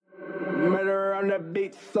the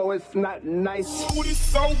beat, so it's not nice. Booty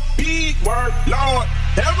so big, word, Lord,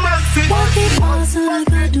 have mercy. Walk it flossing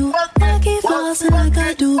like I do, walk it flossing like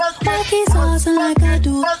I do, walk it saucing like I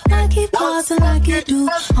do, walk it flossing like I do.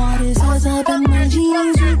 All this ass up in my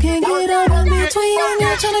jeans, you can't get up in between.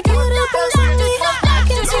 You're tryna get up inside me, I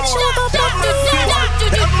can switch you up the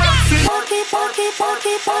walk it, walk it, walk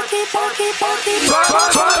it, walk it, walk it, walk it.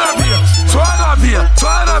 Só novinha,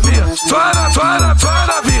 só novinha, só novinha, só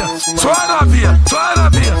novinha, só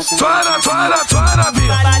novinha, só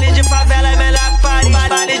novinha. Baile de favela é melhor que Paris,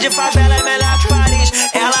 baile de favela é melhor que Paris.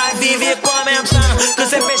 Ela vive comentando que o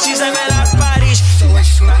CPX é melhor que Paris.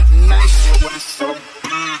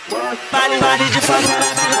 Baile de favela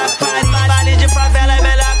é melhor que Paris, baile de favela é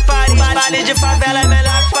melhor que Paris, baile de favela é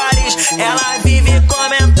melhor que Paris. Ela vive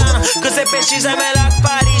comentando que o CPX é melhor que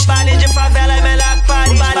Paris, baile de favela é melhor que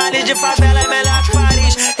Paris, baile de favela é melhor que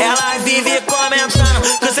Paris. Ela vive comentando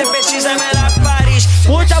que o CPX é melhor que Paris.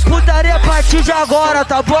 Muita putaria a partir de agora,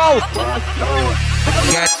 tá bom?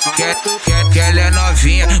 Que ela é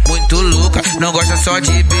novinha, muito louca, não gosta só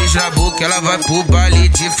de beijo na boca. Ela vai pro baile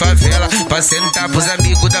de favela, pra sentar pros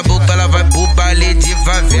amigos da boca. Ela vai pro baile de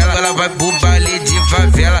favela, ela vai pro baile de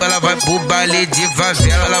favela, ela vai pro baile de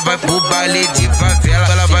favela, ela vai pro baile de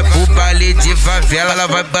favela, ela vai pro baile de favela, ela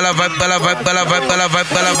vai pro baile de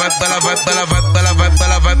favela, ela vai pro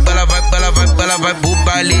baile de favela, ela vai pro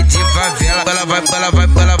baile de favela,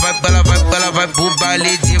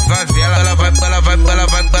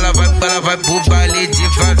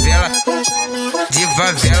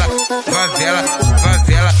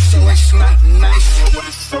 favela.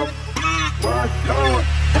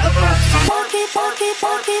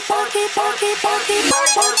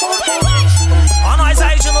 Ó nós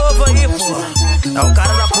aí de novo aí, pô. É o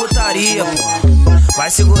cara da putaria, pô. Vai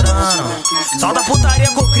segurando. Solta putaria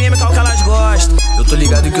com o crime, que é o que elas gostam. Eu tô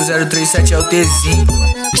ligado que o 037 é o Tzxn.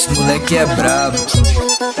 Esse moleque é brabo.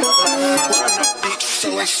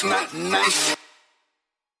 So it's not nice.